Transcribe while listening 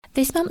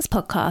This month's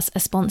podcasts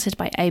are sponsored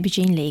by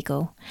Aubergine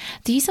Legal.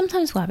 Do you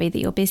sometimes worry that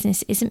your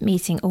business isn't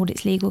meeting all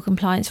its legal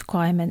compliance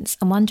requirements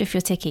and wonder if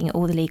you're ticking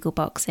all the legal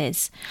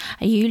boxes?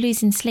 Are you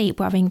losing sleep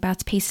worrying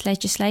about a piece of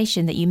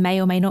legislation that you may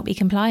or may not be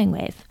complying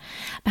with?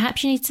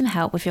 Perhaps you need some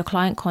help with your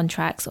client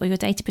contracts or your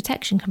data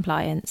protection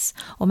compliance.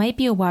 Or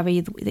maybe you're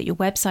worried that your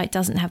website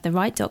doesn't have the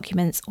right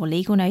documents or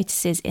legal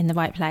notices in the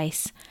right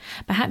place.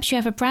 Perhaps you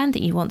have a brand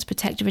that you want to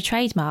protect with a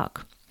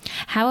trademark.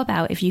 How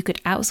about if you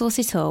could outsource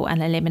it all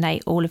and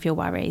eliminate all of your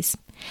worries?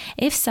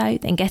 If so,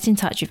 then get in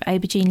touch with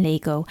Aubergine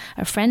Legal,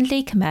 a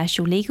friendly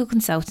commercial legal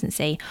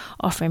consultancy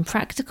offering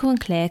practical and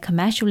clear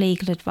commercial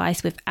legal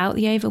advice without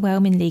the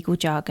overwhelming legal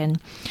jargon,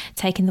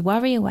 taking the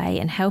worry away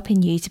and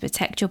helping you to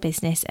protect your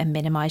business and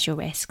minimise your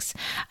risks.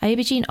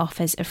 Aubergine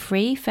offers a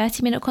free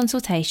 30-minute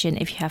consultation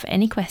if you have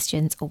any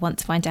questions or want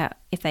to find out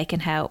if they can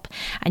help,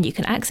 and you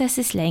can access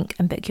this link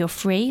and book your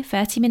free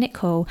 30-minute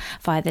call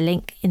via the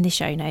link in the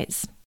show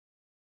notes.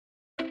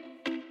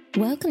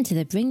 Welcome to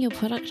the Bring Your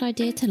Product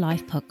Idea to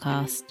Life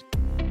podcast.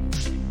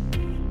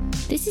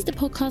 This is the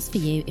podcast for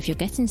you if you're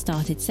getting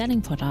started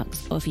selling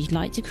products or if you'd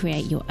like to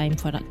create your own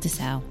product to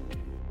sell.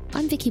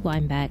 I'm Vicky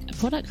Weinberg, a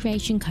product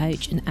creation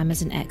coach and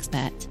Amazon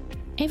expert.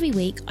 Every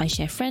week I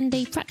share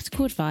friendly,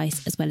 practical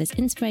advice as well as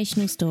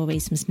inspirational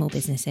stories from small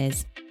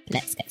businesses.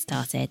 Let's get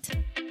started.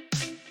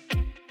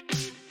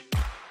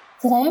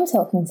 Today I'm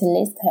talking to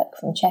Liz Cooke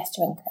from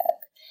Chester & Cooke.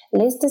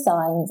 Liz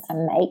designs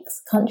and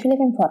makes country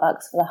living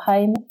products for the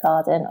home,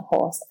 garden,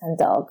 horse and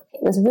dog.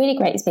 It was really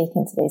great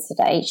speaking to Liz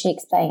today. She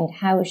explained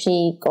how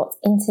she got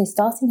into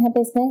starting her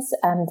business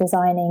and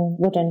designing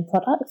wooden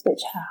products,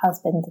 which her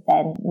husband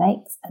then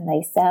makes and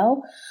they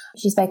sell.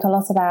 She spoke a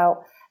lot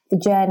about the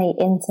journey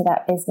into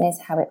that business,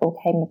 how it all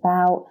came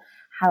about,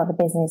 how the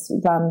business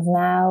runs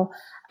now.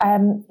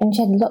 And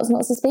she had lots and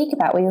lots to speak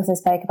about. We also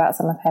spoke about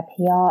some of her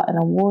PR and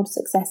award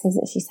successes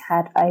that she's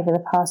had over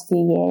the past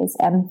few years.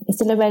 It's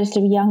still a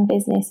relatively young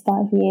business,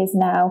 5 years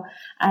now,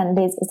 and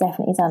Liz has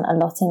definitely done a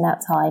lot in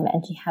that time,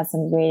 and she has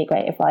some really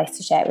great advice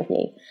to share with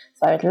you.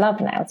 So I would love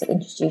now to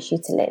introduce you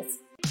to Liz.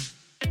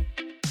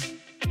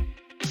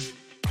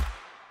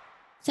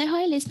 So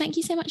hi Liz, thank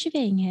you so much for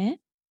being here.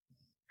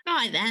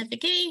 Hi there,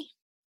 Vicky.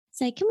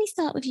 So can we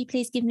start with you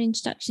please giving an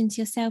introduction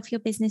to yourself, your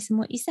business and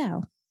what you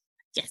sell?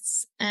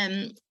 Yes,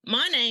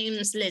 my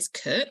name's Liz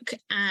Cooke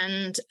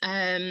and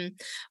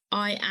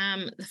I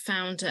am the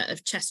founder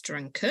of Chester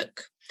 &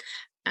 Cooke.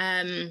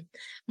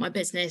 My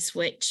business,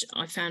 which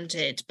I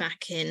founded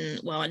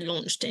I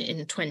launched it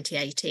in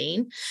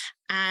 2018,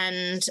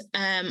 and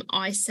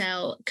I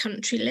sell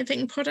country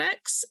living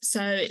products.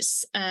 So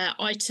it's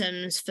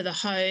items for the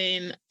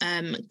home,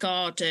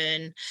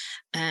 garden,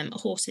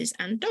 horses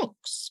and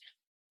dogs.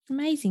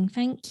 Amazing,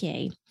 thank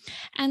you.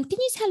 And can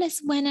you tell us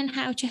when and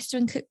how Chester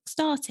 & Cooke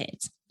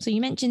started? So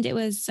you mentioned it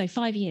was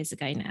 5 years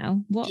ago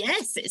now.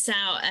 Yes, it's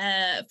our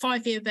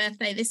 5-year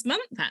birthday this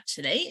month,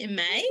 actually, in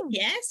May. Oh.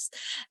 Yes.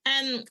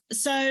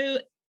 So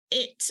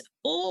it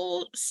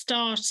all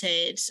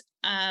started,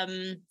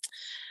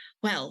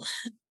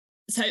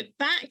 so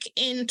back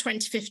in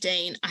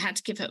 2015, I had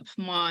to give up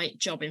my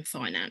job in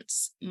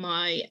finance.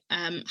 My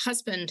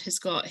husband has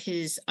got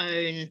his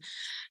own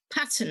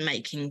pattern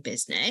making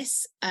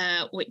business,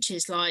 which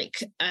is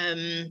like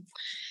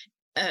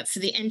for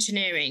the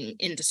engineering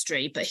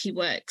industry, but he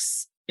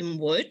works in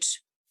wood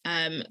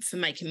for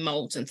making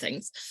molds and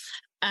things.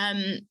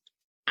 And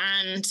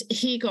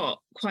he got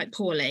quite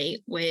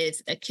poorly with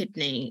a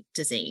kidney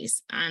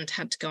disease and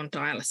had to go on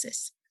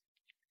dialysis.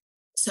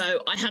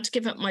 So I had to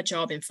give up my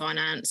job in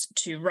finance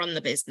to run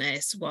the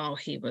business while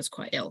he was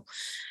quite ill.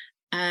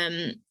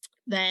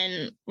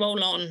 Then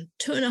roll on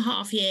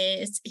 2.5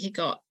 years, he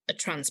got a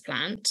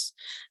transplant,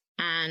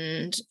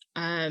 and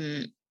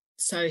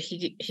so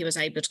he was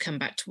able to come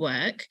back to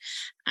work,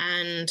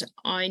 and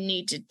I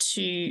needed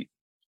to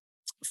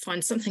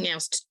find something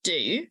else to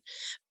do,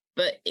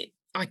 but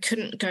I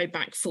couldn't go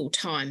back full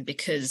time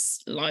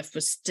because life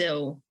was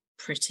still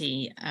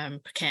pretty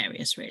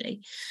precarious,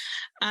 really.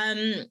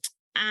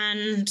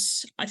 And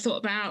I thought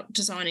about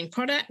designing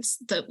products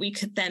that we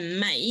could then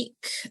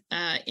make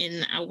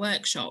in our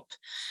workshop.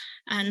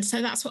 And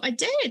so that's what I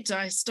did.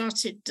 I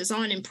started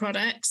designing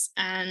products,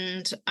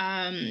 and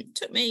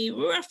took me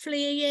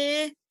roughly a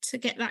year to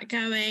get that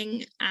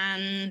going,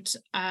 and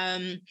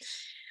a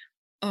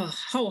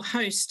whole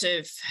host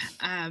of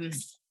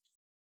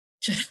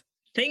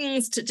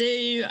things to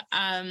do,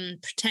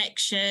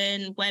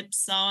 protection,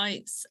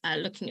 websites,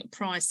 looking at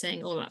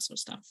pricing, all that sort of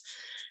stuff.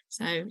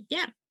 So,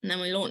 yeah, and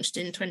then we launched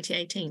in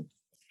 2018.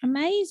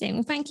 Amazing.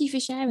 Well, thank you for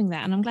sharing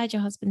that. And I'm glad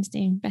your husband's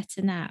doing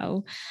better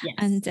now. Yes.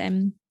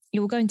 And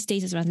you'll go into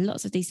details around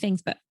lots of these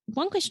things. But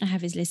one question I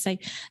have is, Liz, so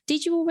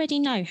did you already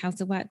know how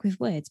to work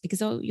with wood?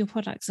 Because all your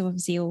products are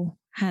obviously all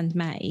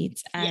handmade.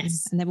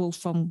 Yes. And they're all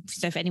so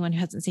for anyone who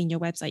hasn't seen your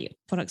website, your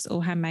products are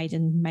all handmade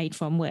and made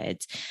from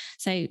wood.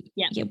 So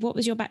yeah, what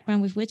was your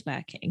background with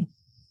woodworking?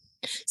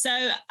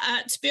 So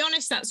to be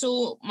honest, that's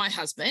all my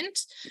husband.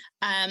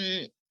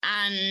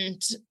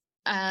 And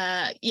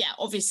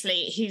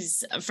obviously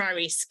he's a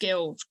very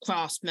skilled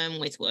craftsman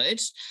with wood.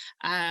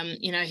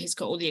 He's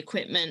got all the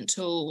equipment,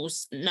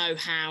 tools, know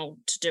how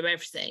to do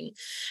everything.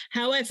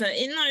 However,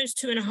 in those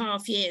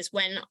 2.5 years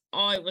when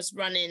I was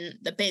running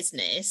the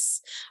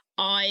business,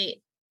 I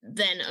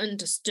then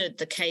understood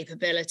the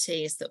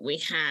capabilities that we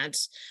had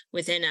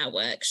within our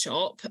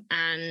workshop.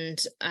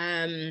 And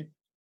I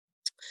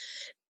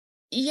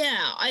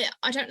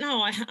don't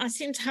know, I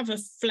seem to have a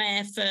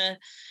flair for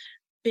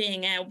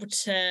being able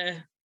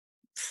to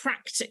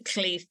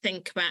practically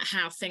think about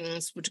how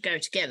things would go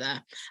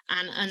together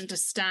and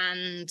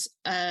understanding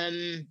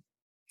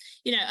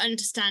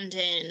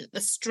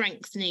the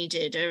strength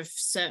needed of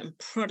certain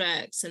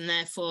products, and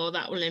therefore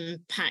that will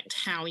impact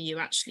how you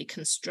actually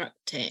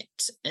construct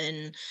it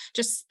and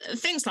just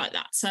things like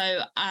that.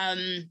 So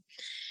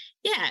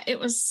it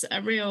was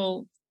a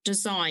real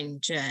design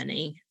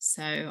journey.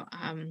 So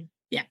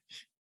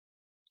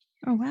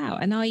Oh, wow.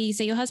 And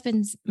so your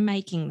husband's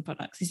making the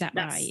products, is that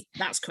right?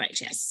 That's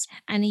correct, yes.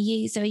 And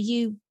are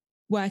you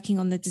working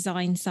on the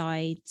design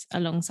side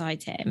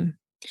alongside him?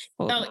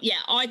 Oh, yeah,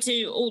 I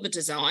do all the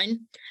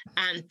design.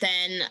 And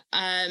then,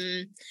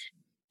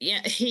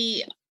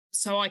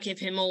 so I give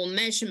him all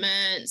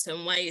measurements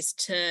and ways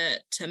to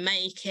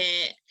make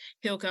it.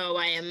 He'll go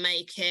away and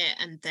make it,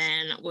 and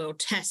then we'll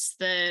test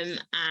them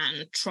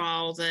and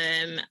trial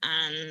them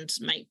and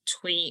make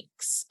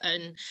tweaks.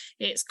 And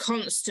it's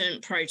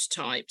constant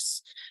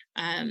prototypes.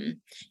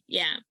 When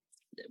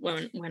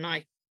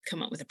I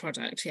come up with a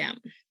product, yeah.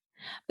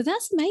 But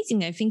that's amazing,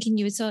 though, thinking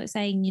you were sort of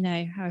saying,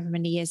 however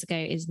many years ago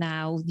it is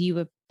now, you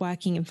were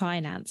working in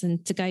finance,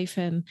 and to go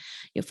from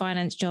your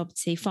finance job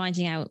to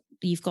finding out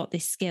you've got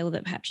this skill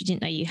that perhaps you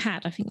didn't know you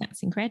had. I think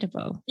that's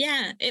incredible.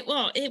 Yeah, it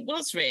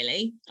was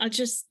really. I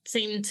just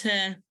seemed to,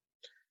 I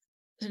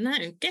don't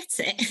know, get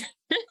it.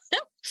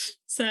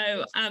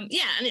 So, and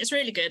it's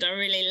really good. I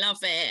really love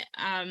it.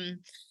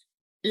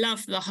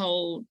 Love the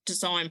whole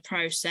design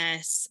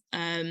process.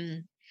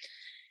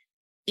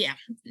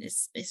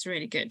 It's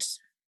really good. So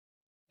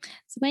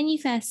when you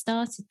first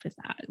started with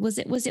that, was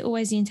it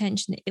always the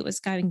intention that it was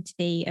going to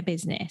be a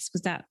business?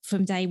 Was that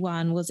from day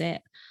one? Was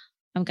it,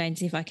 I'm going to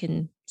see if I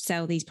can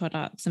sell these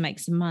products and make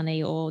some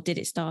money, or did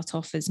it start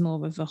off as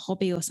more of a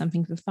hobby or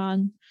something for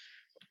fun?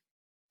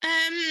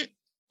 No,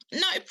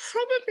 it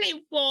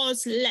probably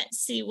was, let's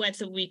see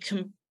whether we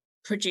can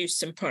produce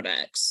some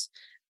products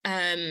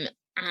and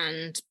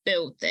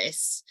build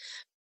this.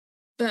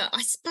 But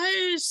I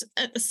suppose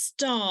at the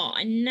start,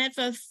 I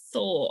never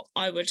thought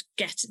I would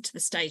get it to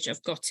the stage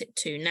I've got it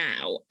to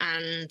now,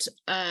 and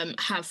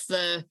have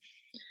the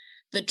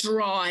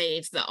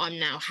drive that I'm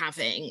now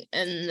having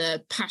and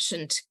the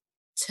passion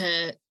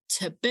to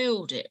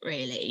build it,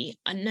 really.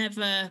 I don't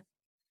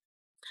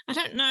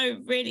know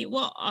really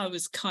what I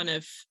was kind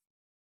of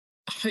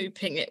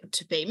hoping it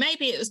to be.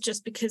 Maybe it was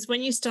just because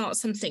when you start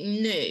something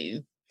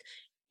new,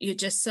 you're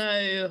just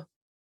so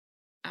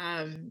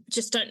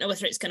just don't know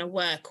whether it's going to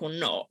work or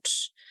not,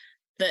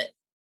 that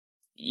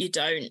you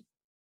don't,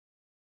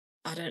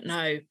 I don't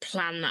know,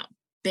 plan that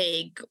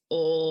big,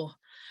 or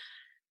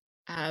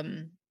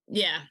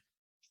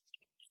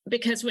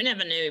because we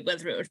never knew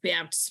whether it would be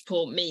able to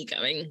support me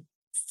going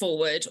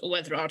forward, or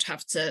whether I'd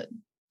have to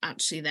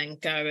actually then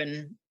go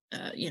and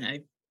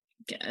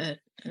get a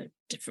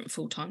different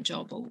full-time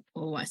job or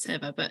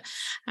whatever. But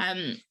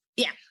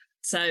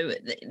so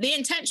the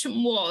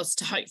intention was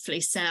to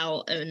hopefully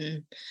sell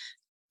and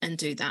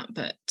do that,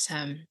 but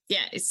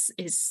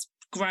it's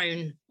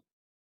grown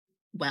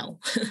well.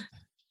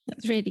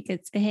 That's really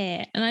good to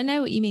hear. And I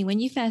know what you mean when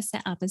you first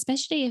set up,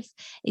 especially if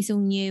it's all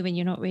new and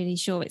you're not really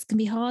sure, it can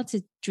be hard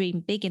to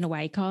dream big in a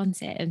way,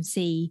 can't it? And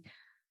see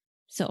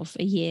sort of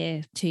a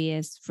year, 2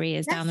 years, 3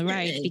 years down the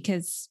road,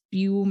 because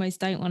you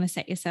almost don't want to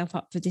set yourself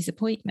up for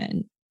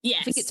disappointment.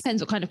 Yes. I think it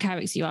depends what kind of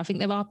character you are. I think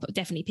there are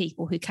definitely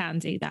people who can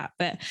do that.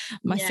 But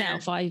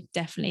myself, I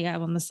definitely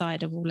am on the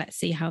side of, well, let's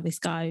see how this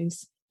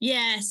goes.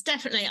 Yes,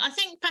 definitely. I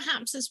think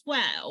perhaps as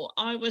well,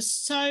 I was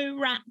so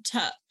wrapped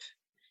up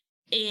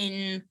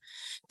in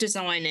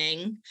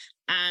designing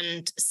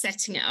and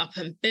setting it up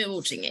and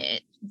building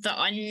it that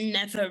I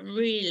never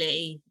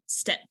really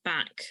stepped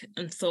back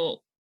and thought,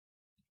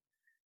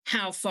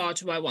 how far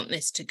do I want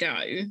this to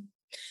go?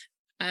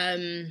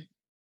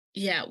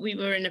 We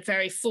were in a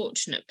very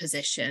fortunate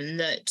position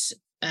that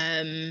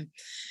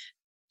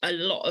a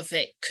lot of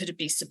it could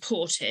be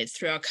supported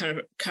through our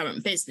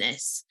current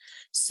business.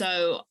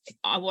 So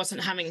I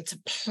wasn't having to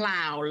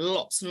plough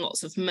lots and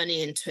lots of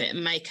money into it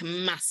and make a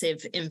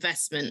massive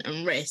investment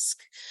and risk.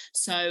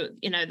 So,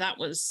 that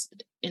was,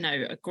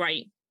 a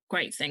great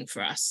thing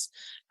for us.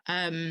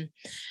 And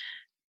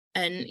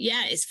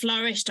it's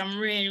flourished. I'm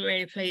really,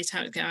 really pleased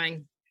how it's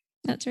going.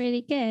 That's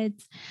really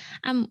good.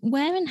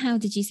 Where and how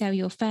did you sell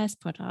your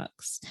first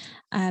products?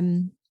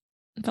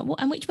 But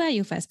which were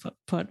your first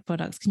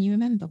products? Can you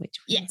remember which?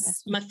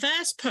 Yes, my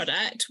first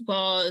product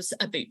was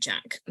a boot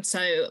jack.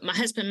 So my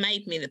husband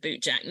made me the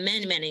boot jack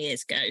many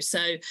years ago.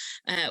 So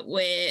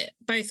we're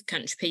both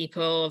country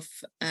people.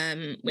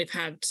 We've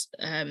had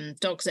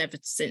dogs ever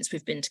since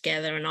we've been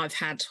together, and I've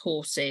had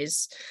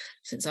horses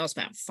since I was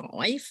about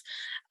 5.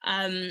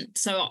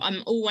 So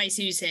I'm always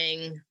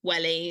using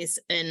wellies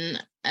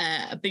and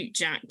a boot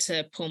jack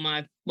to pull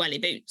my welly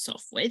boots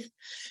off with.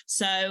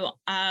 So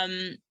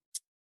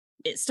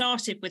it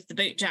started with the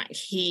boot jack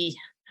he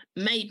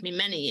made me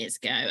many years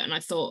ago, and I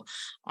thought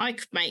I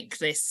could make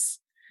this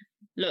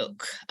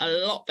look a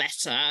lot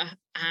better,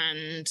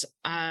 and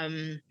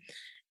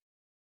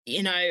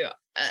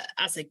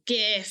as a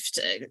gift.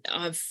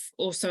 I've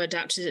also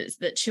adapted it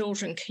that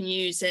children can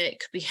use it,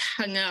 could be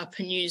hung up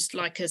and used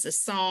like as a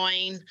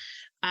sign.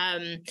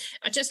 I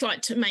just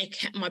like to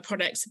make my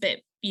products a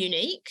bit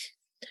unique.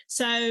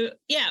 So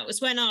yeah, it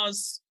was when I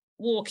was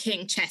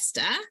walking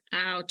Chester,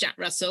 our Jack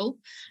Russell,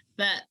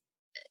 that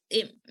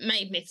it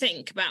made me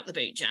think about the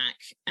boot jack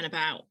and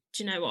about,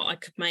 do you know what, I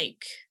could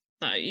make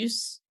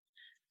those.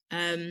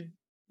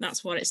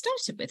 That's what it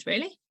started with,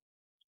 really.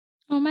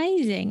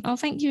 Amazing. Oh,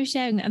 thank you for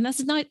sharing that. And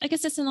that's a nice, I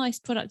guess that's a nice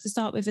product to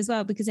start with as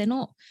well, because they're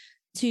not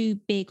too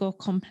big or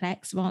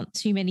complex. There aren't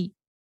too many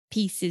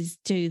pieces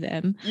to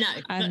them. No,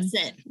 that's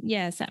it.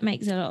 Yes, that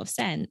makes a lot of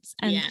sense.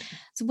 And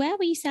so where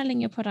were you selling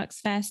your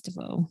products first of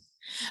all?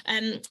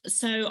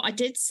 So I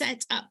did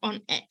set up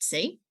on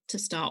Etsy to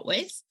start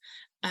with.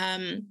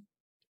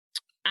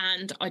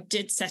 And I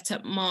did set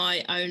up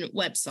my own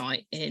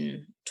website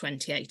in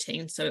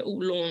 2018. So it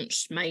all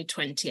launched May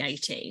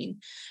 2018.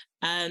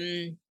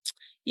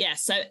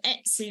 So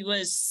Etsy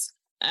was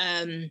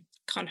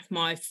kind of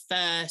my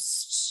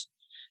first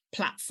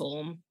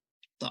platform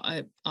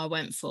that I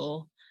went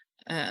for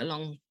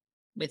along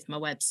with my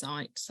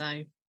website.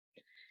 So,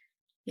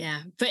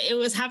 yeah, but it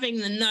was having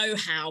the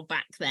know-how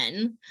back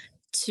then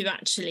to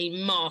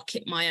actually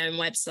market my own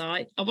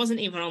website. I wasn't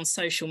even on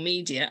social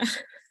media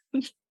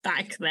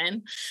back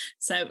then.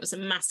 So it was a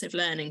massive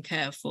learning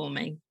curve for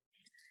me.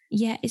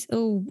 Yeah,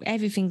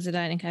 everything's a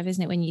learning curve,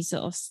 isn't it, when you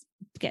sort of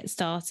get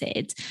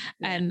started?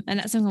 And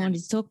that's something I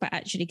wanted to talk about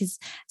actually, because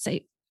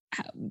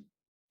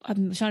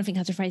I'm trying to think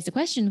how to phrase the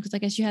question, because I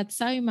guess you had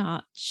so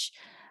much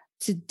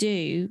to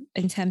do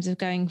in terms of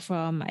going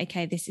from,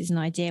 okay, this is an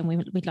idea and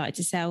we'd like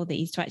to sell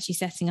these, to actually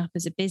setting up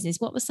as a business.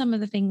 What were some of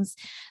the things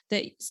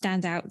that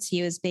stand out to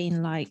you as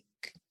being like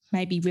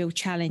maybe real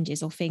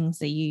challenges or things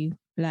that you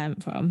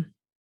learned from?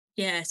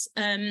 Yes.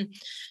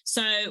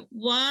 So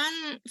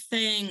one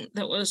thing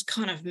that was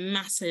kind of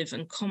massive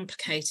and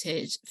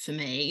complicated for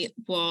me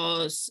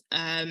was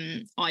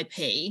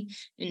IP,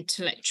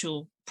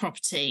 intellectual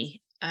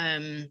property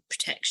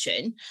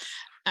protection.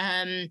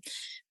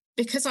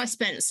 Because I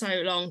spent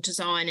so long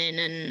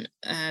designing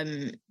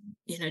and,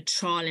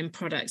 trialing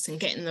products and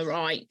getting the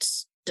right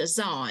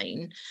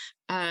design,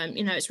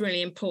 it's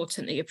really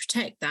important that you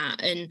protect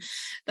that. And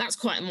that's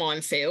quite a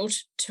minefield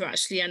to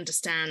actually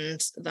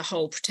understand the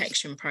whole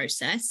protection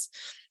process.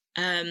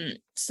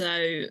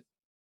 So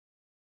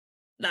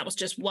that was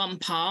just one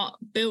part,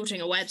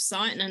 building a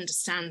website and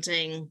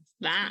understanding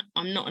that.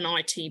 I'm not an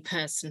IT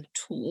person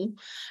at all.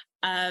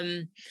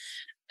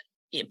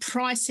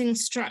 Pricing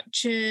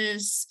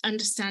structures,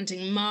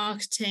 understanding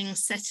marketing,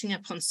 setting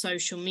up on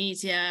social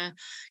media.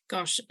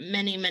 Gosh,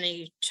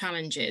 many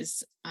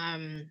challenges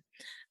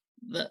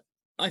that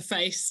I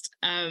faced.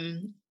 But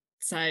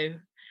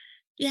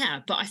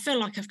I feel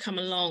like I've come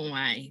a long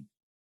way.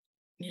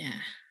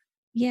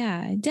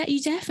 Yeah,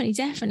 you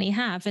definitely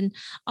have. And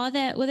were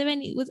there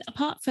any,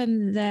 apart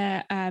from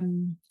the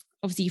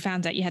obviously you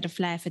found out you had a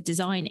flair for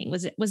designing,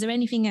 was there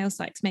anything else,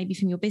 like maybe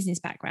from your business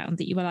background,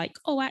 that you were like,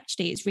 oh,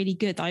 actually it's really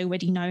good, I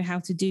already know how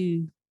to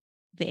do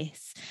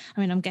this? I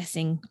mean, I'm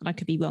guessing, I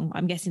could be wrong, but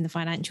I'm guessing the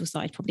financial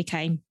side probably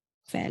came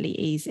fairly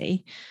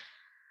easy.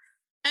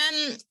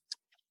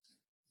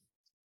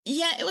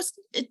 It was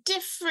a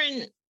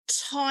different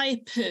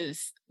type of,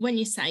 when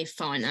you say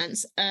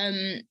finance,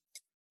 it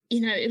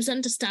was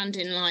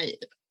understanding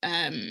like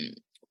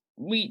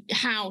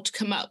how to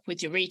come up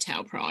with your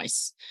retail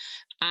price,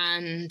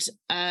 and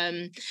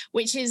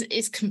which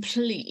is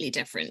completely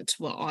different to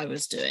what I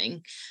was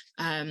doing.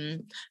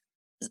 And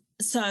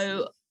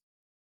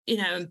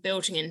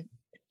building in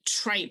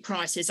trade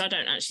prices. I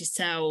don't actually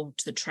sell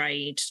to the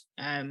trade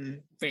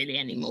really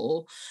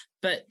anymore,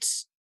 but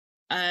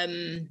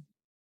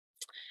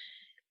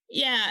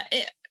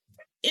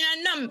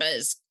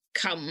numbers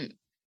come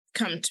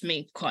to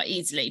me quite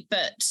easily,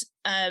 but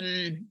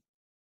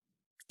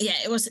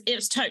it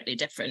was totally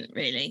different,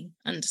 really,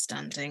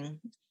 understanding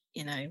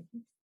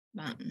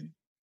that.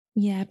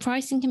 Yeah,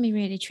 pricing can be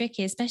really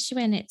tricky,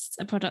 especially when it's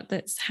a product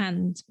that's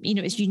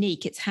it's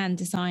unique, it's hand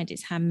designed,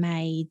 it's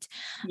handmade.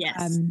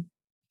 Yes.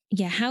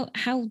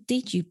 How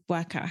did you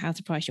work out how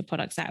to price your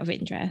products out of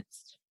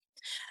interest?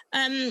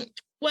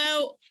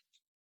 Well,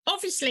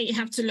 obviously you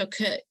have to look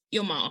at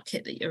your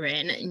market that you're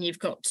in, and you've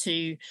got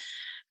to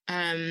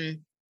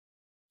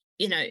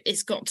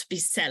it's got to be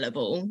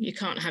sellable. You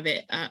can't have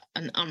it at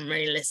an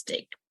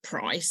unrealistic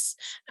price.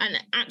 And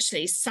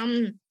actually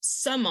some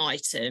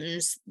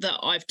items that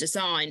I've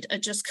designed I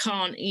just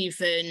can't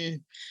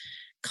even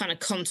kind of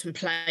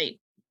contemplate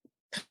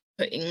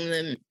putting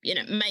them,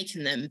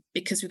 making them,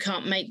 because we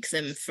can't make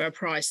them for a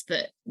price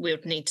that we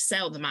would need to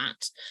sell them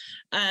at.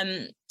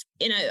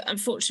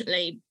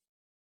 Unfortunately,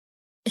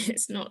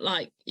 it's not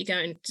like you're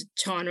going to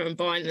China and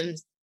buying them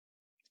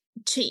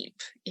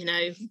cheap.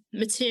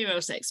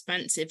 Materials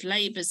expensive,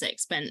 labor's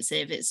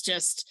expensive. It's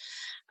just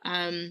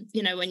when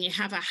you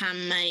have a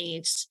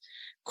handmade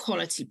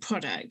quality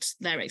product,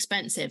 they're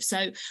expensive.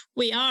 So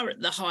we are at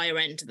the higher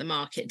end of the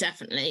market,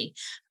 definitely,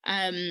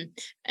 and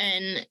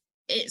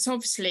it's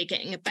obviously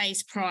getting a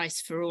base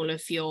price for all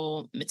of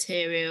your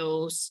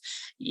materials.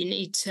 You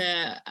need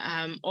to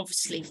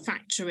obviously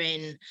factor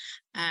in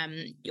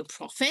your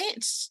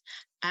profit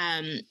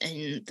and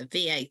the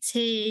VAT,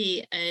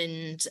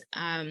 and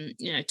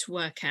to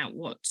work out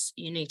what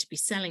you need to be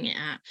selling it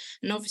at.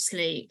 And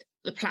obviously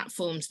the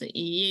platforms that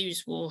you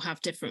use will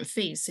have different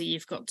fees, so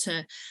you've got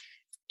to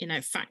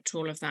factor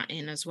all of that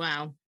in as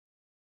well.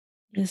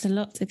 There's a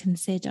lot to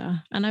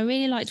consider. And I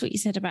really liked what you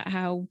said about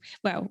how,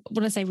 well,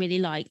 when I say really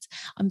liked,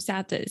 I'm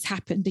sad that it's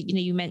happened, that,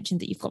 you mentioned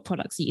that you've got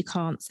products that you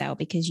can't sell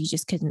because you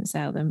just couldn't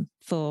sell them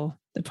for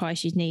the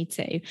price you'd need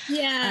to.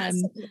 Yeah,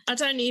 I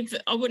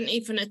wouldn't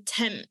even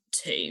attempt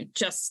to,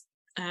 just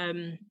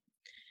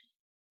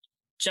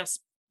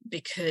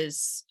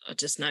because I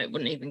just know it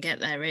wouldn't even get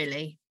there,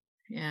 really.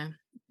 Yeah.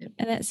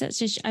 And that's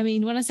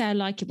when I say I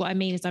like it, what I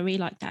mean is I really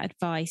like that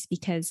advice,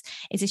 because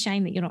it's a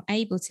shame that you're not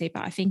able to,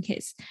 but I think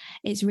it's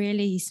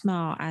really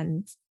smart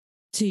and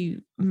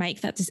to make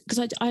that,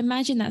 because I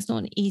imagine that's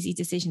not an easy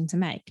decision to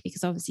make,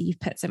 because obviously you've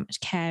put so much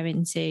care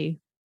into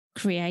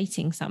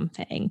creating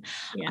something.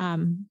 Yeah.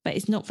 But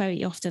it's not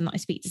very often that I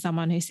speak to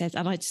someone who says,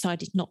 and I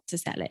decided not to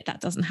sell it.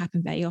 That doesn't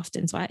happen very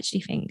often. So I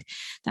actually think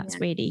that's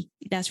really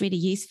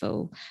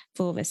useful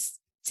for us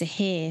to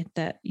hear,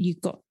 that you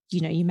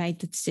made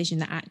the decision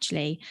that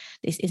actually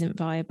this isn't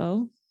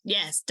viable.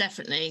 Yes,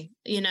 definitely.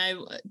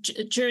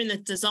 During the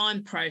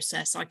design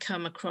process, I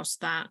come across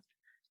that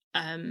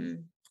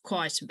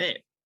quite a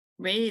bit,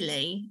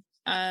 really.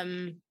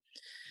 Whether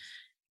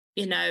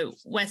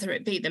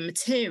it be the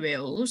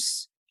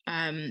materials,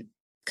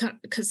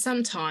 because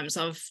sometimes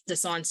I've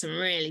designed some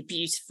really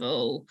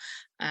beautiful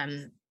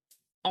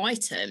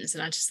items,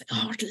 and I just think,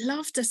 I'd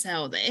love to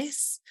sell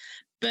this.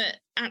 But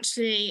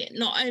actually,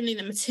 not only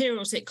the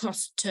materials it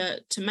costs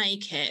to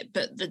make it,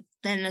 but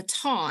then the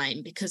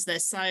time, because they're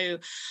so,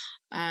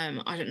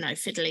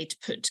 fiddly to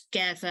put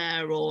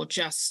together, or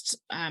just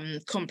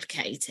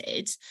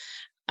complicated,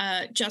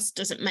 just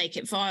doesn't make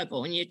it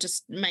viable, and you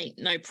just make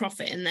no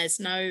profit, and there's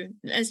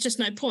just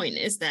no point,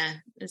 is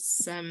there?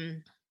 It's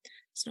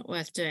not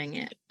worth doing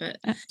it. But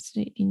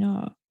absolutely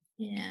not.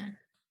 Yeah.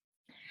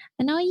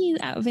 And are you,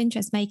 out of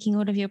interest, making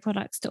all of your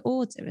products to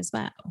order as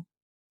well?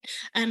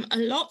 A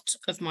lot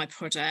of my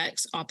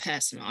products are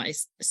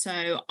personalised.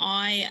 So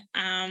I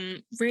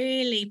am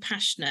really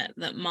passionate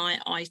that my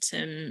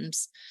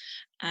items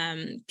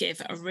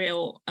give a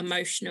real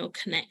emotional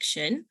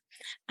connection.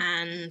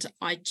 And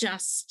I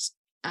just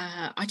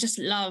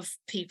love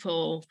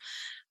people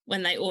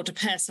when they order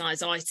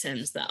personalised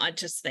items, that I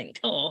just think,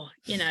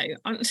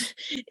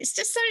 it's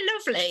just so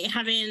lovely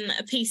having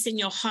a piece in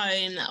your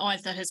home that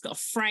either has got a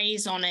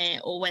phrase on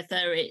it, or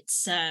whether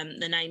it's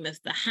the name of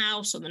the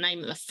house or the name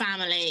of the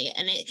family.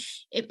 And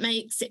it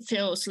makes it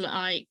feels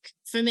like,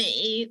 for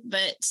me,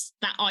 that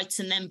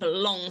item then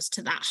belongs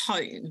to that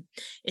home.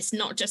 It's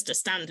not just a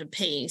standard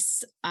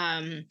piece.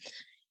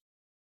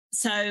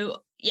 So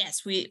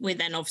yes, we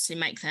then obviously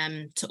make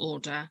them to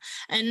order.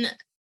 And,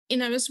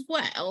 as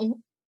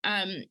well,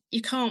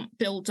 you can't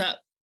build up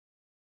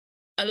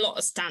a lot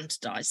of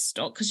standardized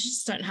stock because you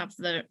just don't have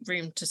the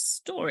room to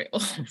store it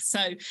all. So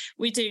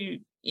we do,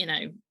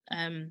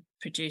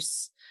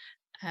 produce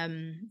a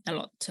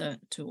lot to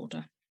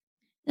order.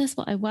 That's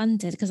what I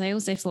wondered, because I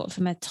also thought,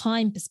 from a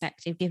time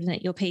perspective, given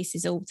that your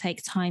pieces all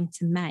take time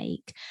to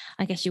make,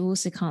 I guess you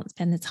also can't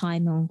spend the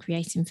time on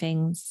creating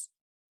things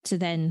to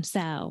then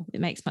sell. It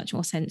makes much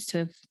more sense to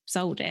have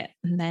sold it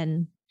and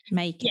then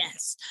make it.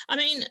 Yes. I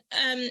mean,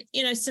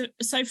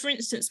 so for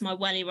instance, my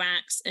welly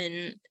racks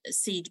and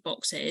seed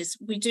boxes,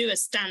 we do a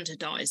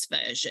standardized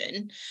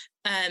version,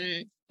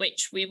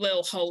 which we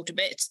will hold a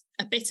bit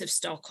of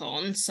stock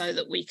on so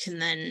that we can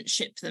then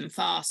ship them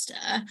faster.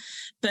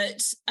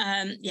 But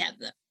I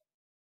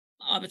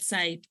would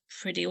say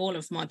pretty all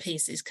of my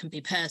pieces can be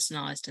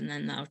personalized, and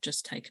then they'll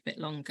just take a bit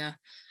longer.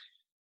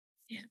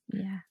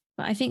 Yeah.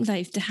 But I think,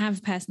 though, to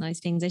have personalised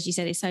things, as you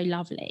said, is so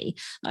lovely.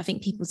 I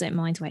think people don't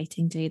mind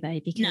waiting, do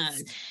they?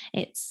 Because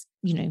it's,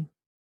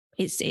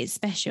 it's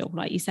special,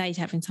 like you say, to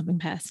having something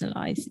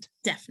personalised.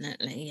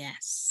 Definitely,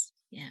 yes.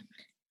 Yeah.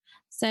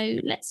 So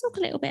let's talk a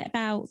little bit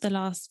about the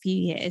last few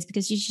years,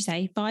 because you should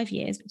say 5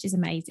 years, which is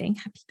amazing.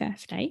 Happy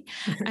birthday.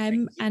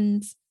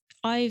 And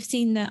I've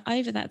seen that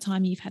over that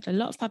time you've had a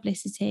lot of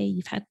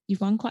publicity.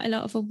 You've won quite a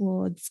lot of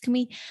awards. Can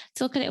we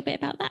talk a little bit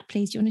about that,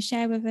 please? Do you want to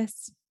share with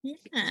us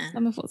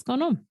some of what's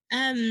gone on?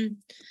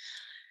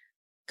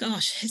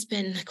 Gosh, it's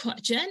been quite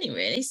a journey,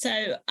 really.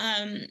 So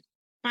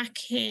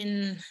back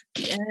in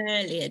the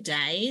earlier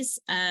days,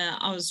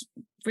 I was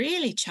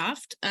really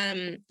chuffed.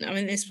 I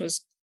mean, this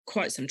was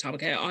quite some time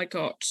ago. I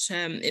got,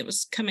 it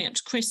was coming up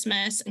to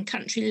Christmas, and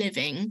Country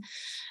Living,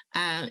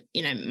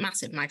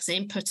 massive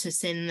magazine, put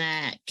us in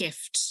their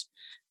gift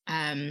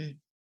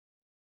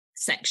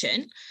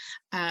section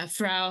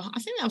for our, I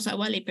think that was our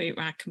welly boot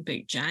rack and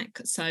boot jack.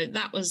 So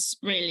that was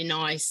really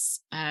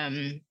nice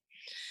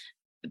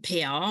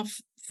PR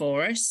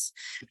for us.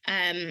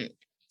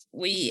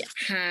 We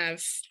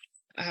have,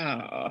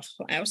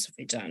 what else have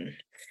we done?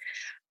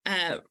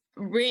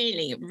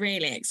 Really,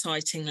 really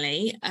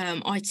excitingly,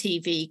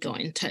 ITV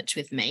got in touch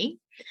with me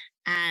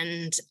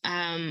and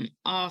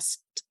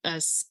asked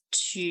us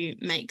to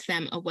make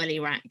them a welly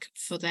rack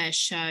for their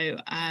show,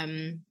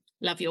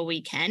 Love Your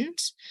Weekend.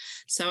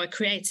 So I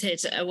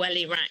created a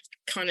welly rack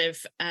kind of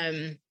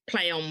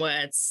play on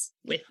words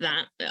with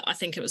that. I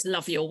think it was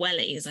Love Your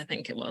Wellies, I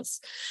think it was.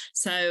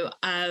 So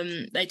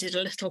they did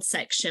a little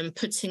section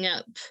putting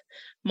up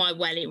my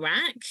welly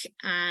rack,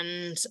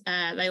 and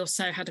they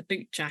also had a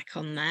boot jack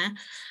on there.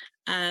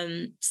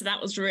 So that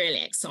was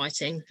really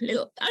exciting.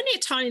 Only a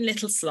tiny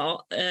little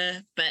slot,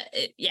 but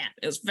it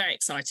was very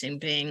exciting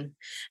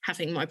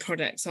having my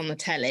products on the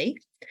telly.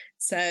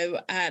 So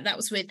that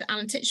was with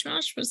Alan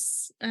Titchmarsh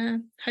was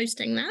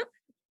hosting that.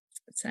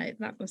 So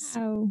that was,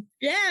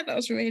 that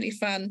was really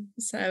fun.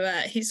 So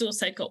he's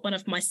also got one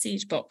of my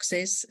seed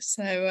boxes,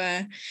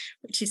 so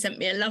which he sent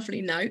me a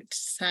lovely note.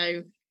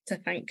 So to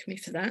thank me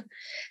for that.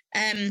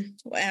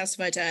 What else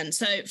have I done?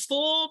 So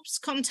Forbes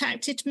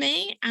contacted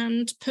me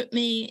and put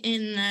me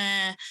in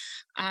their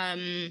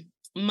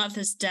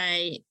Mother's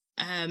Day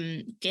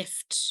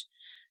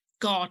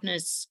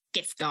gardener's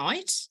gift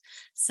guide.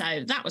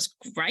 So that was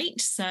great.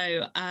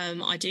 So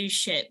I do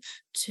ship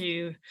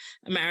to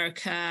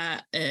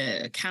America,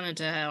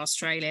 Canada,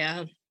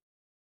 Australia.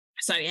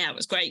 So yeah, it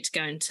was great to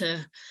go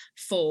into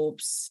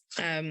Forbes.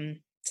 So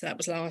that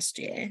was last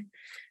year.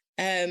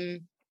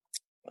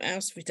 What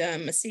else have we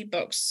done? My seed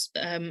box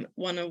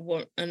won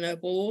an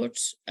award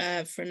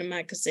for a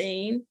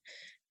magazine.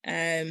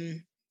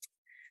 Then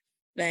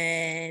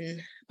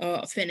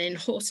I've been in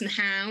Horse and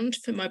Hound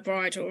for my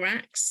bridal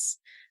racks.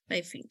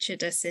 They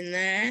featured us in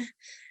there.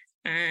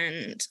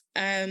 And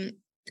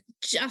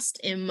just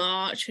in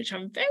March, which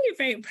I'm very,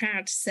 very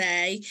proud to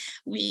say,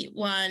 we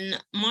won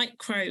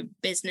Micro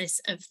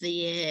Business of the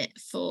Year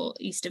for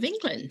East of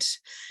England.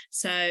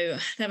 So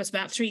there was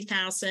about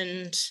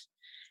 3,000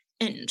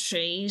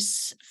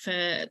 entries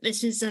for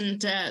this. Is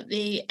under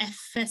the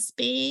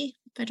FSB,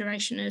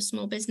 Federation of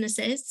Small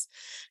Businesses.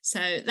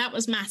 So that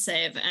was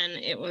massive, and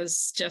it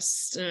was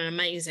just an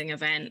amazing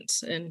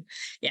event. And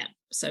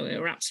so we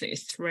were absolutely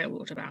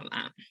thrilled about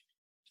that.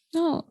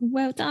 Oh,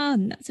 well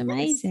done. That's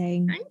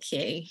amazing. Yes, thank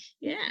you.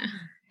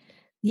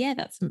 Yeah,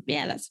 that's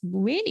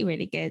really,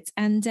 really good.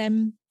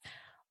 And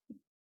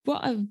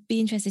what I'd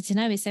be interested to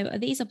know is, so are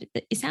these,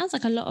 it sounds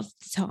like a lot of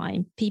the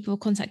time people are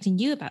contacting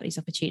you about these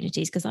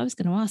opportunities, because I was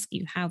going to ask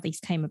you how these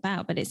came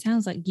about, but it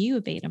sounds like you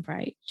were being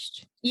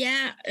approached.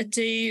 Yeah, I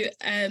do.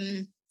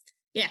 I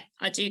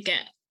do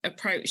get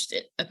approached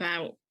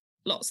about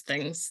lots of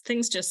things.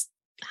 Things just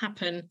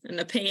happen and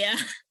appear.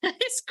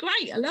 It's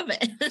great. I love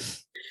it.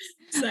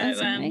 So that's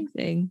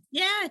amazing.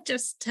 It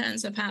just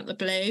turns up out the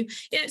blue.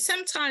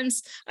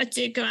 Sometimes I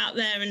do go out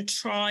there and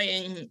try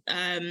and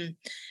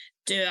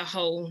do a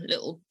whole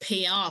little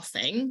PR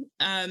thing.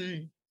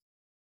 But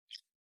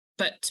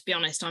to be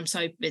honest, I'm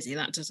so busy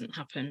that doesn't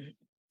happen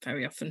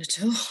very often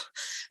at all.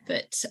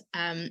 But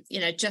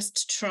just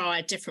to try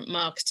a different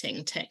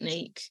marketing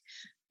technique.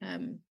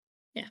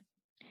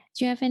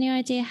 Do you have any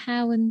idea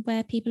how and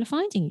where people are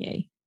finding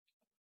you?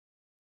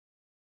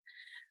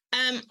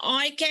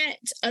 I get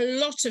a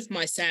lot of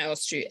my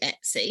sales through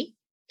Etsy.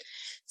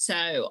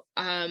 So,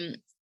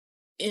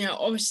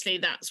 obviously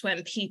that's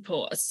when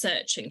people are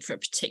searching for a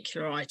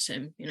particular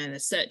item. They're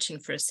searching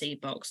for a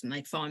seed box and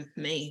they find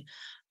me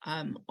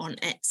on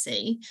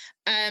Etsy.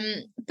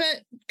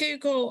 But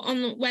Google,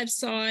 on the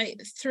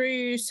website,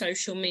 through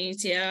social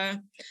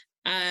media.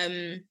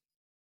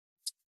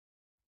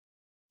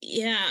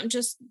 I'm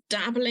just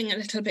dabbling a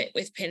little bit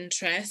with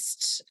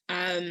Pinterest.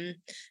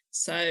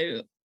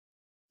 So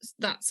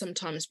that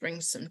sometimes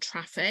brings some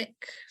traffic.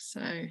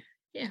 So,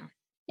 yeah.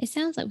 It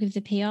sounds like with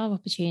the PR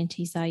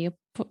opportunities, though,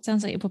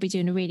 sounds like you're probably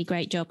doing a really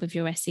great job with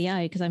your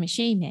SEO, because I'm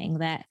assuming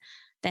that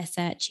they're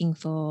searching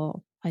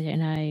for, I don't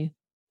know,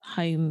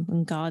 home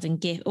and garden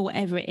gift or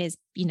whatever it is,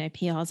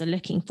 PRs are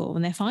looking for,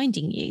 and they're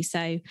finding you.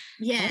 So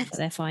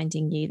they're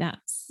finding you.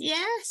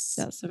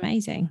 That's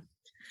amazing.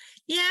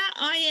 Yeah,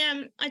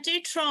 I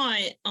do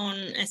try on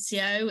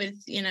SEO with,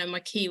 my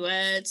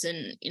keywords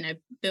and,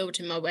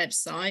 building my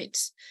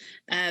website.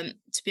 To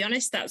be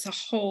honest, that's a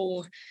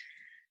whole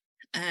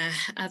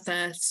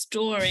other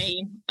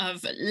story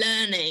of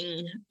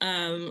learning,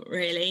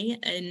 really,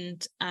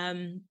 and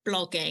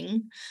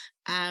blogging.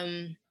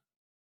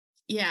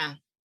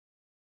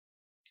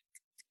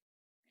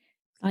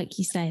 Like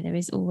you say, there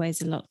is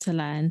always a lot to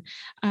learn.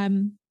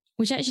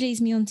 Which actually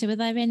leads me on to, are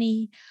there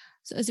any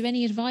So is there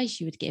any advice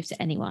you would give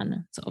to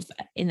anyone sort of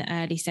in the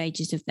early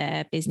stages of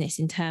their business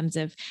in terms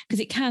of, because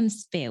it can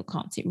feel,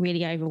 can't it,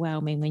 really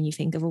overwhelming when you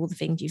think of all the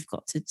things you've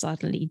got to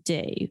suddenly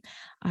do?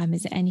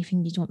 Is there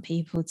anything you'd want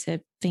people to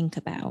think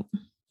about?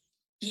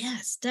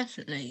 Yes,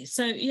 definitely.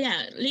 So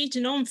yeah,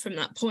 leading on from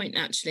that point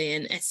actually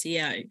in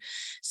SEO.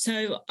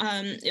 So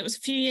it was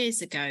a few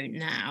years ago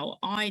now,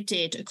 I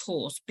did a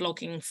course,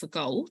 Blogging for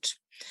Gold,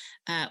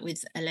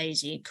 with a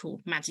lady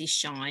called Maddie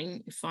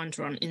Shine. You find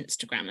her on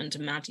Instagram under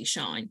Maddie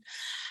Shine.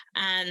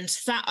 And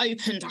that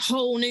opened a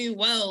whole new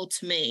world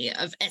to me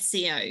of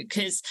SEO,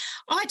 because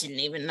I didn't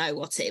even know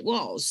what it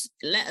was,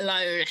 let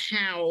alone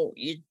how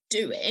you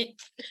do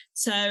it.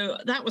 So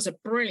that was a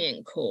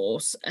brilliant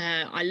course.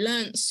 I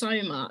learned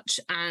so much,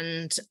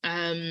 and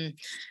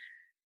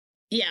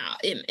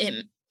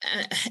it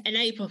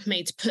enabled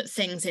me to put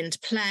things into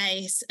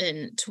place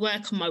and to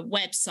work on my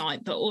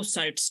website, but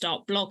also to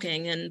start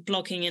blogging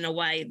in a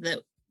way that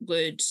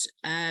would,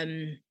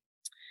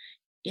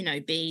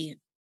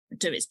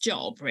 do its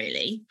job,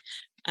 really.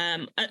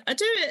 I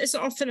do it as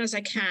often as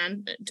I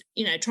can,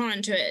 try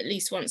and do it at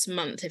least once a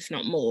month, if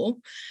not more.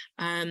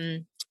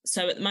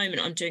 So at the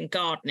moment I'm doing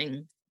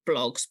gardening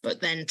blogs,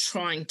 but then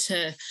trying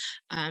to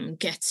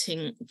get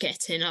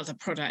in other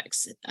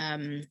products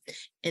in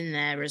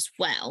there as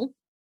well.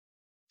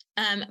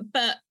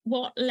 But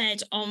what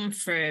led on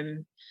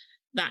from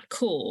that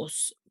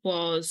course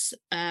was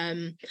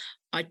I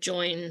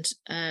joined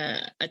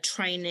a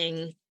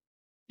training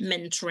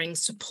mentoring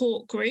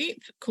support group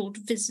called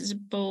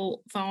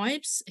Visible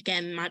Vibes,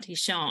 again, Maddie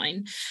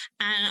Shine.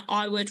 And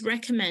I would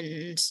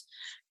recommend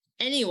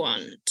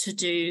anyone to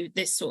do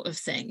this sort of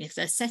thing if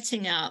they're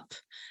setting up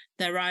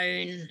their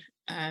own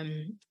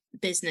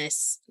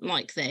business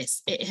like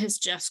this. It has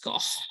just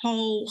got a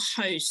whole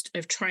host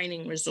of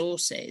training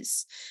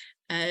resources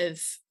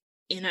of,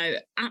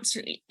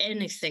 absolutely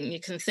anything you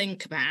can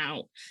think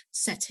about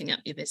setting up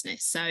your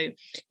business. So,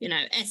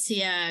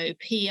 SEO,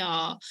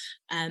 PR,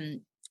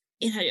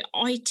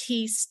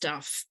 IT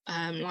stuff,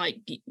 like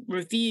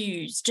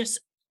reviews, just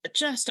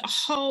a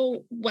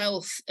whole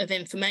wealth of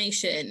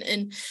information.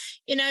 And,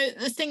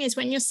 the thing is,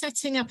 when you're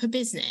setting up a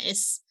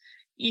business,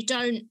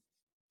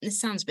 this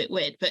sounds a bit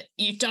weird, but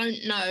you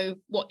don't know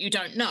what you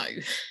don't know.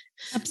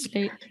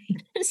 Absolutely.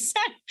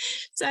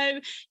 So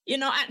you're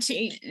not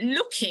actually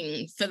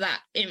looking for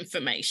that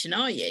information,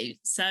 are you?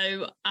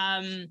 So,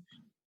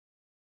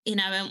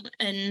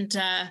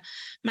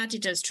 Maddie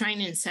does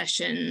training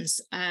sessions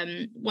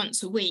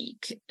once a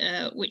week,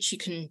 which you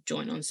can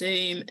join on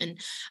Zoom. And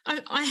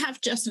I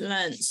have just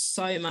learned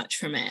so much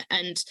from it.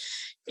 And,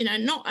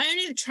 not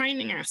only the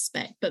training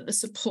aspect, but the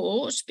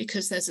support,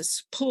 because there's a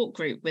support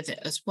group with it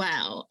as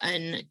well.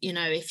 And,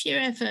 if you're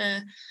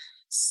ever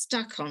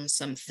stuck on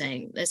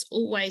something, there's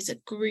always a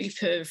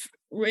group of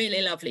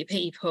really lovely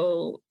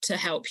people to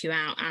help you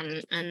out,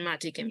 and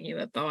Maddie giving you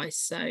advice.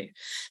 So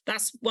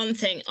that's one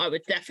thing I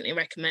would definitely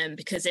recommend,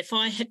 because if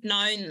I had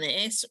known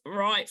this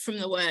right from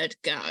the word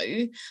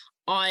go,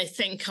 I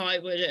think I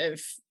would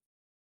have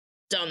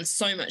done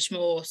so much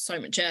more so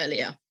much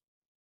earlier.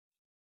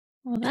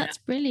 Well, that's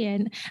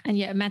brilliant. And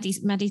yeah, Maddie's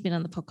been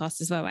on the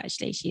podcast as well,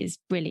 actually. She is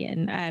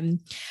brilliant,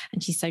 and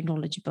she's so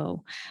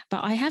knowledgeable.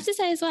 But I have to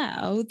say as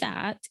well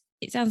that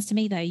it sounds to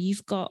me, though,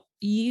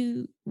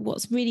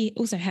 what's really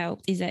also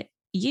helped is that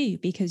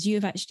because you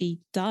have actually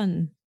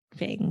done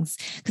things,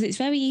 because it's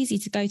very easy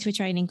to go to a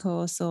training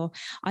course, or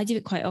I do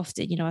it quite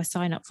often. I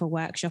sign up for a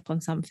workshop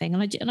on something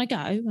and I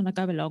go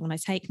along and I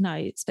take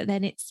notes, but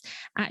then it's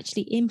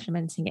actually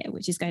implementing it,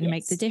 which is going to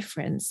make the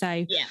difference.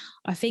 So yeah,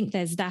 I think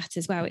there's that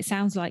as well. It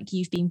sounds like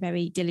you've been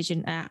very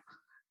diligent at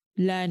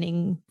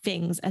learning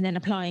things and then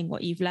applying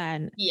what you've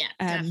learned. Yeah,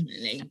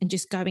 definitely. And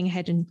just going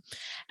ahead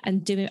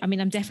and doing. I mean,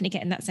 I'm definitely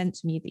getting that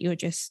sense from you that you're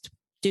just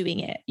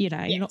doing it. You're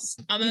not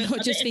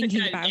just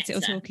thinking about it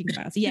or talking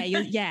about it.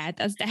 Yeah,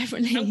 that's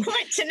definitely. I'm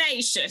quite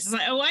tenacious.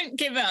 Like, I won't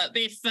give up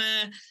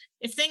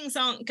if things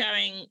aren't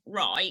going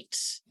right.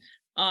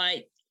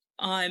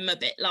 I'm a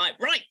bit like,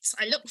 right,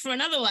 I look for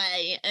another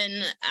way.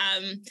 And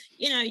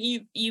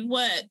you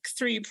work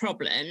through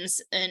problems,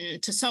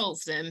 and to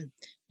solve them,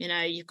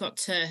 you've got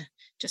to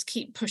just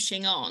keep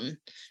pushing on,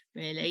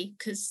 really,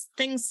 because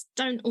things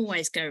don't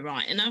always go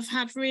right. And I've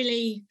had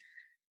really,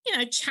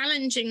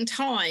 challenging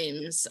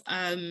times,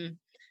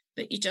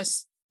 but you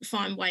just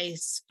find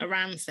ways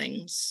around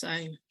things. So,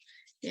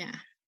 yeah.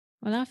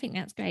 Well, I think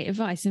that's great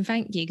advice, and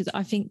thank you, because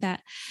I think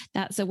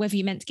that's whether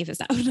you meant to give us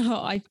that or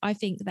not. I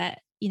think that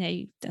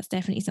that's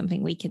definitely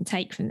something we can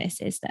take from this,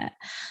 is that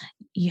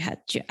you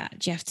have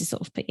to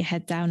sort of put your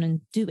head down and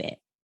do it.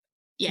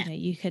 Yeah,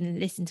 you can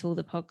listen to all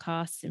the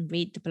podcasts and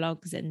read the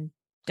blogs and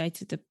go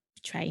to the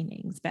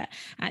trainings, but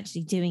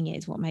actually doing it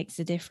is what makes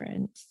a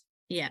difference.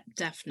 Yeah,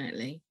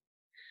 definitely.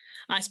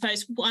 I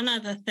suppose one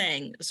other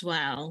thing as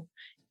well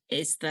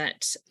is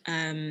that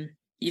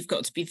you've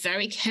got to be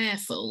very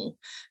careful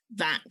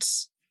that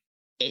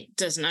it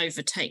doesn't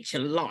overtake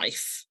your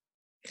life,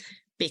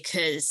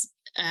 because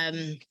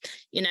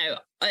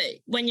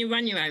When you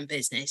run your own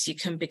business, you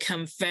can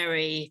become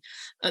very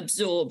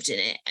absorbed in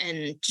it,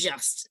 and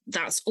just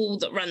that's all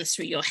that runs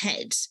through your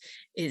head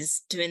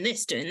is doing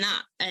this, doing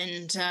that.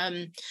 And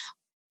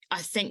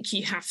I think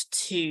you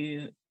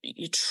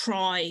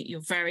try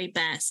your very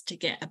best to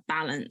get a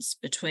balance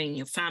between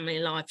your family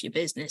life, your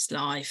business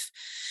life,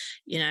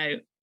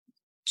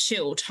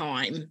 chill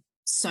time,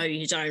 so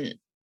you don't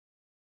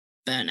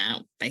burn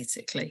out,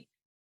 basically.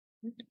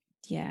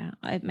 Yeah,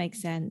 it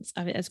makes sense.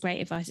 I mean, that's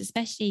great advice,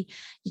 especially,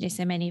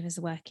 so many of us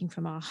are working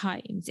from our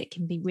homes. It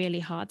can be really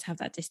hard to have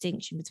that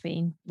distinction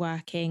between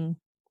working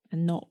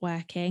and not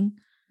working.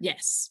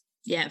 Yes.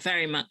 Yeah,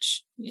 very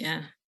much.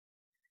 Yeah.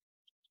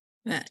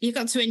 But you've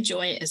got to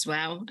enjoy it as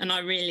well. And I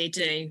really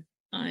do.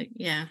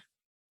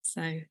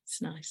 So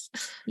it's nice.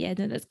 Yeah,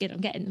 no, that's good. I'm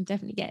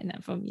definitely getting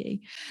that from you.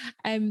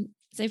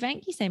 So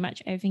thank you so much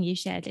for everything you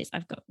shared, Liz.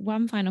 I've got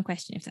one final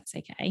question, if that's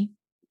okay.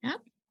 Yeah.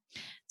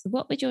 So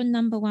what would your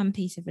number one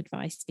piece of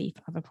advice be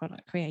for other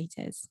product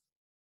creators?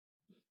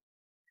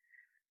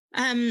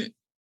 I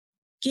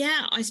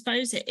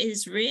suppose it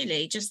is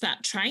really just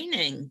that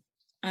training.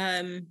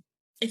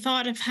 If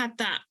I'd have had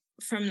that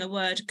from the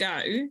word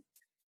go,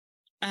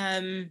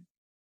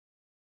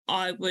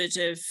 I would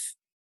have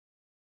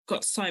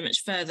got so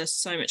much further,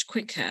 so much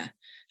quicker.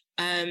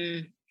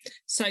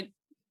 So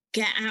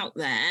get out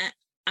there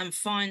and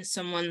find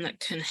someone that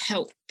can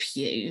help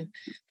you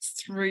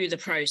through the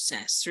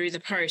process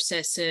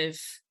of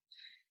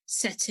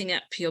setting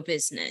up your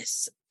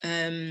business.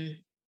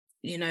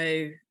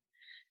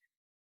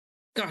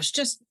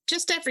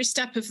 Just every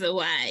step of the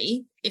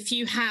way. If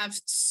you have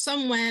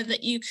somewhere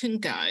that you can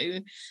go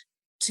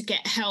to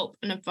get help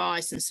and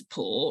advice and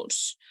support,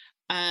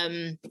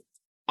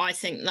 I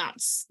think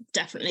that's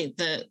definitely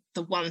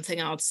the one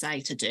thing I'd say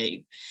to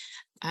do.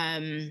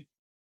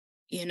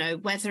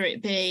 Whether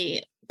it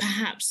be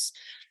perhaps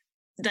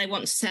they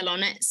want to sell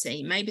on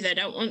Etsy, maybe they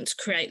don't want to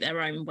create their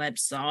own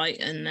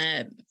website and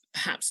they're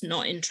perhaps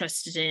not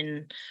interested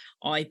in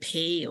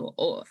IP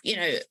or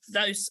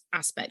those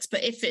aspects.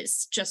 But if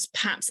it's just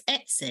perhaps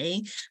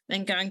Etsy,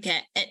 then go and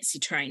get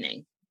Etsy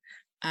training.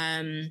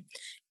 I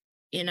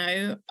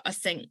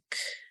think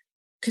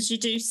because you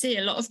do see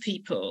a lot of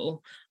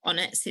people on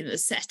Etsy that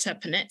set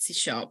up an Etsy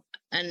shop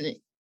and,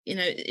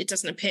 it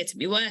doesn't appear to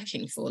be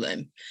working for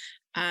them.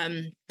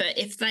 But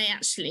if they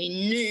actually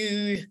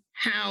knew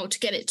how to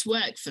get it to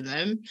work for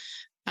them,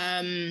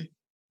 there's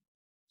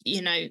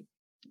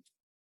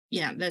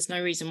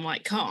no reason why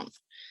it can't.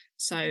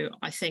 So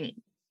I think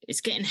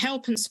it's getting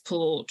help and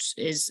support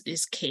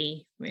is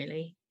key,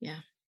 really.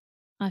 Yeah.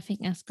 I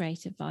think that's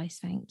great advice.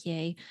 Thank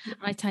you.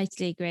 I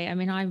totally agree. I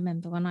mean, I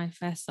remember when I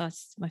first started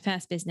my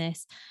first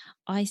business,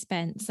 I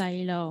spent so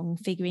long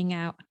figuring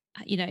out,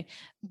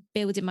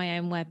 building my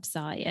own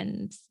website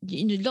and,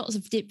 lots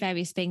of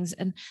various things.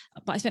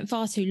 But I spent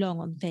far too long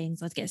on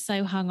things. I'd get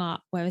so hung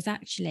up, whereas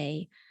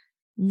actually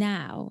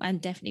now, and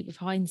definitely with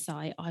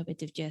hindsight, I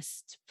would have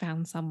just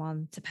found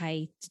someone to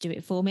pay to do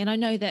it for me. And I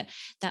know that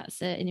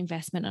that's an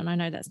investment, and I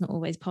know that's not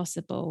always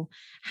possible.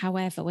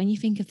 However, when you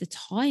think of the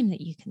time that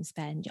you can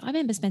spend, I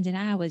remember spending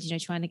hours,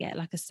 trying to get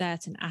like a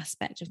certain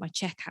aspect of my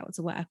checkout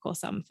to work or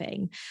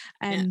something.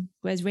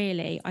 Whereas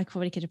really, I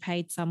probably could have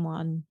paid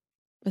someone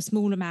a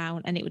small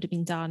amount and it would have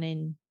been done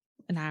in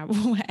an hour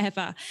or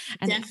whatever.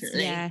 And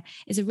definitely.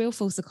 It's a real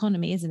false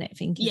economy, isn't it?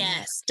 Thinking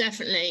yes,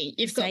 definitely.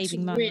 You've got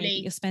saving to money, really,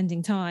 but you're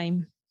spending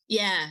time.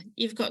 Yeah,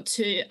 you've got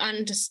to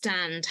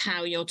understand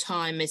how your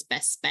time is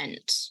best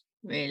spent,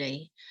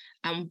 really,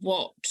 and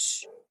what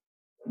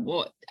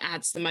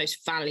adds the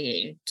most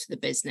value to the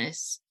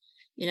business.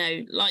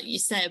 Like you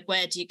said,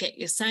 where do you get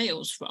your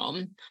sales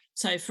from?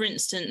 So, for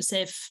instance,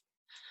 if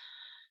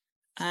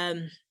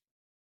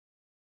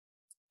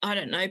I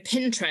don't know,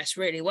 Pinterest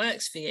really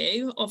works for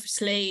you,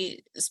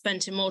 obviously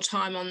spending more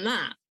time on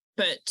that.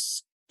 But,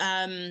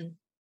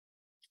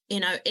 you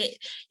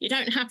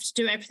don't have to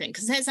do everything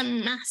because there's a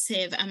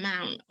massive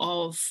amount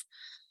of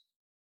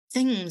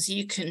things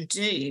you can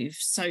do,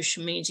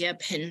 social media,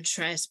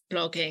 Pinterest,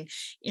 blogging,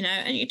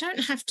 and you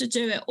don't have to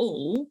do it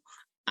all.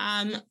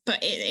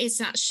 But it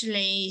is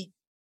actually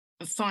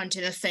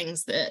finding the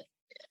things that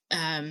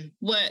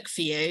work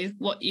for you,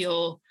 what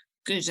you're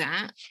good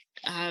at,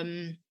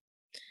 and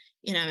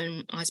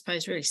I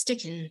suppose really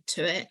sticking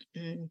to it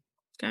and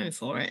going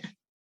for it.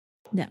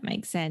 That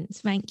makes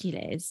sense. Thank you,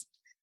 Liz.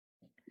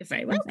 You're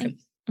very welcome.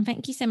 And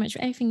thank you so much for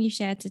everything you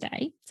shared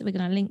today. So we're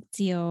going to link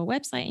to your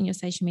website and your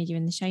social media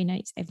in the show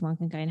notes. Everyone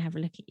can go and have a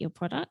look at your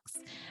products.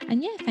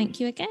 And thank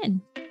you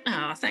again.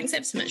 Thanks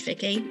ever so much,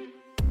 Vicky.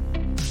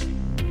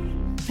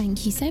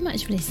 Thank you so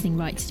much for listening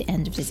right to the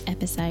end of this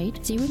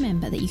episode. Do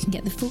remember that you can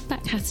get the full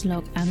back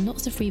catalogue and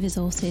lots of free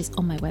resources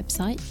on my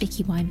website,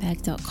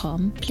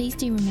 vickyweinberg.com. Please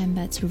do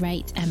remember to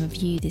rate and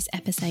review this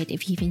episode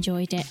if you've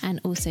enjoyed it, and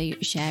also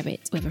share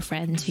it with a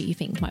friend who you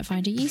think might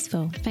find it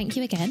useful. Thank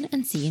you again,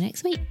 and see you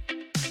next week.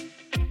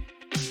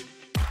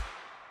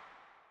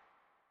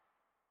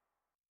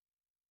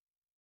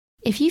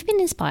 If you've been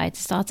inspired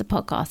to start a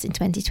podcast in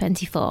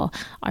 2024,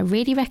 I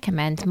really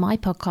recommend my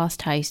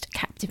podcast host,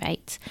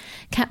 Captivate.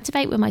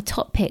 Captivate were my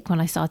top pick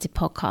when I started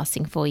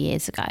podcasting 4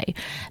 years ago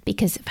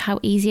because of how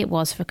easy it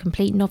was for a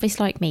complete novice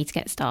like me to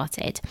get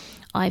started.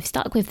 I've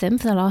stuck with them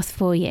for the last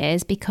 4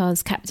 years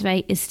because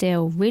Captivate is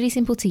still really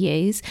simple to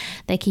use.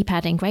 They keep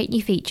adding great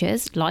new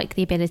features like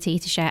the ability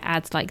to share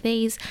ads like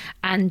these,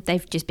 and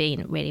they've just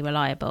been really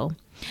reliable.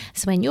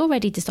 So when you're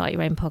ready to start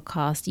your own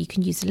podcast, you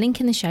can use the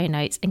link in the show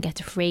notes and get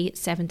a free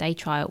 7-day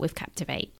trial with Captivate.